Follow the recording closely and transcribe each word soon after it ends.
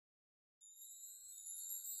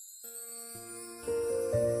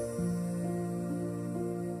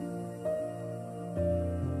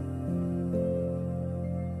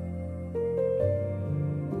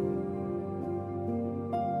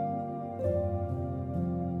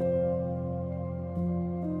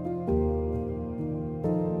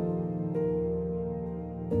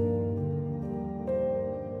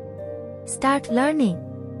Start learning.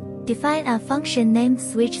 Define a function named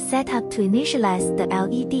switch setup to initialize the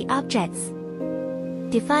LED objects.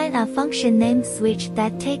 Define a function named switch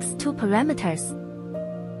that takes two parameters.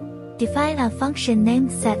 Define a function named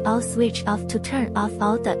setAllSwitch off to turn off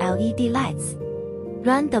all the LED lights.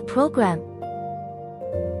 Run the program.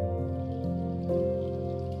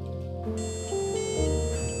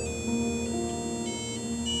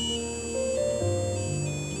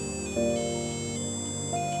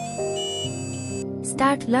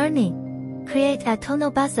 Start learning. Create a tonal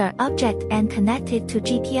buzzer object and connect it to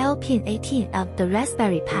GPL pin 18 of the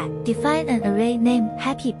Raspberry Pi. Define an array named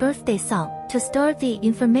Happy Birthday Song to store the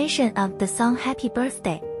information of the song Happy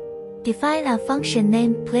Birthday. Define a function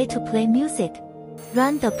named Play to play music.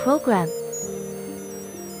 Run the program.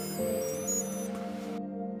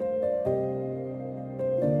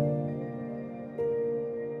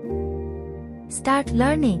 Start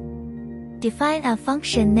learning. Define a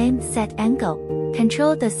function named setAngle.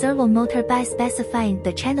 Control the servo motor by specifying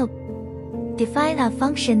the channel. Define a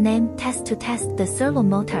function named test to test the servo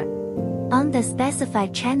motor on the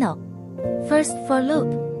specified channel. First for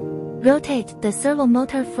loop. Rotate the servo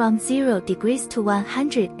motor from 0 degrees to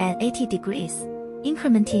 180 degrees,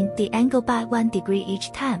 incrementing the angle by 1 degree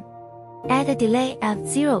each time. Add a delay of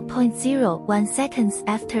 0.01 seconds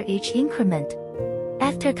after each increment.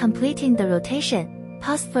 After completing the rotation,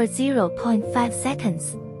 pause for 0.5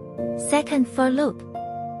 seconds. Second for loop.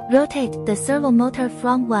 Rotate the servo motor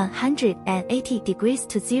from 180 degrees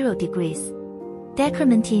to 0 degrees,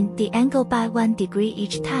 decrementing the angle by 1 degree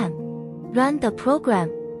each time. Run the program.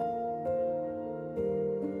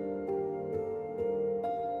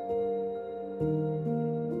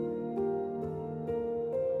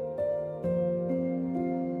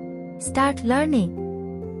 Start learning.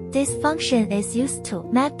 This function is used to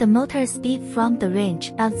map the motor speed from the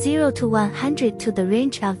range of 0 to 100 to the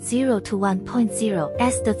range of 0 to 1.0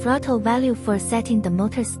 as the throttle value for setting the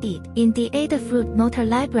motor speed. In the Adafruit motor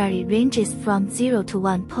library ranges from 0 to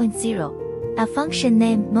 1.0. A function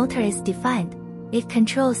named motor is defined. It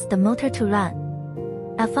controls the motor to run.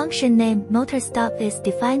 A function named motor stop is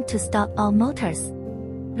defined to stop all motors.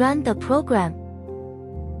 Run the program.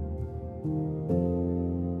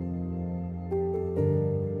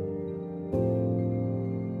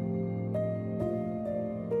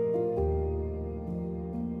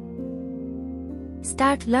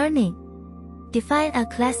 Start learning. Define a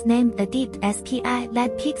class named Adeept SPI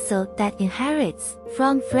LED Pixel that inherits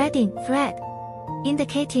from threading thread,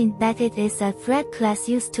 indicating that it is a thread class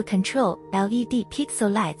used to control LED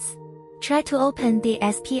pixel lights. Try to open the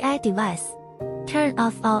SPI device. Turn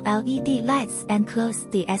off all LED lights and close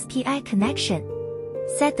the SPI connection.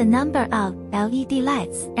 Set the number of LED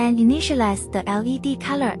lights and initialize the LED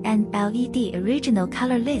color and LED original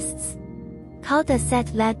color lists. Call the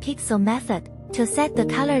setLEDPixel method to set the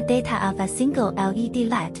color data of a single LED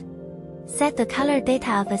light. Set the color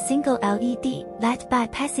data of a single LED light by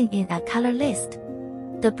passing in a color list.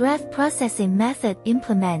 The breath processing method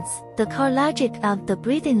implements the core logic of the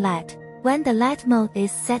breathing light when the light mode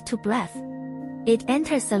is set to breath. It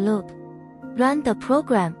enters a loop. Run the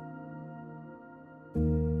program.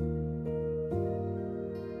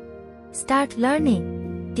 Start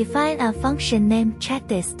learning. Define a function named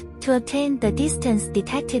checkDist to obtain the distance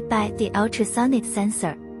detected by the ultrasonic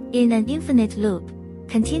sensor. In an infinite loop,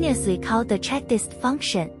 continuously call the checkDist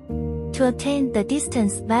function to obtain the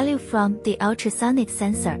distance value from the ultrasonic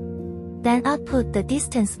sensor. Then output the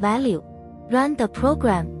distance value. Run the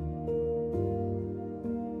program.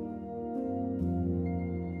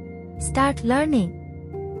 Start learning.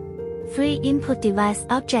 Three input device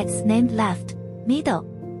objects named left, middle,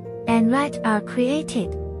 and right are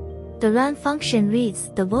created. The run function reads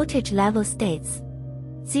the voltage level states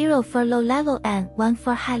 0 for low level and 1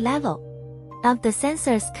 for high level of the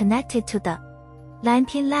sensors connected to the line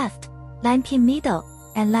pin left, line pin middle,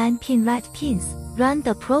 and line pin right pins. Run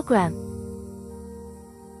the program.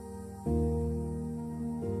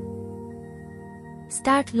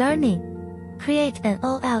 Start learning. Create an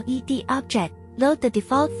OLED object. Load the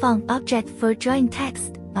default font object for drawing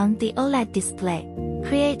text on the OLED display.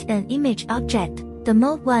 Create an image object. The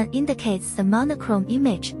mode 1 indicates the monochrome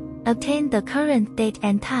image. Obtain the current date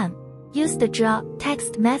and time. Use the draw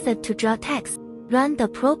text method to draw text. Run the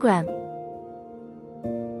program.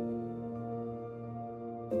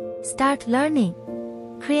 Start learning.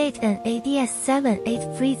 Create an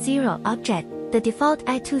ADS7830 object. The default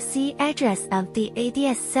I2C address of the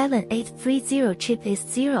ADS7830 chip is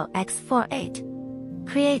 0x48.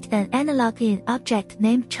 Create an analog in object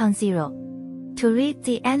named Chon0 to read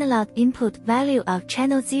the analog input value of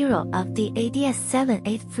channel 0 of the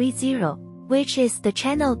ADS7830 which is the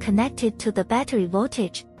channel connected to the battery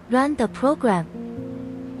voltage. Run the program.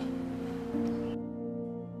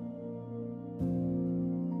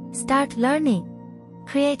 Start learning.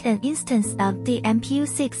 Create an instance of the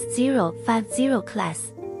MPU6050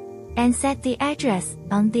 class, and set the address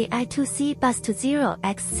on the I2C bus to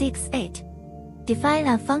 0x68. Define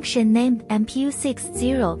a function named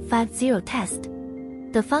MPU6050 test.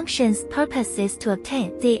 The function's purpose is to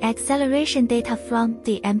obtain the acceleration data from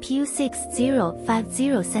the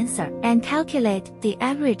MPU6050 sensor and calculate the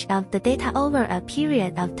average of the data over a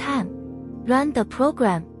period of time. Run the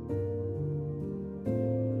program.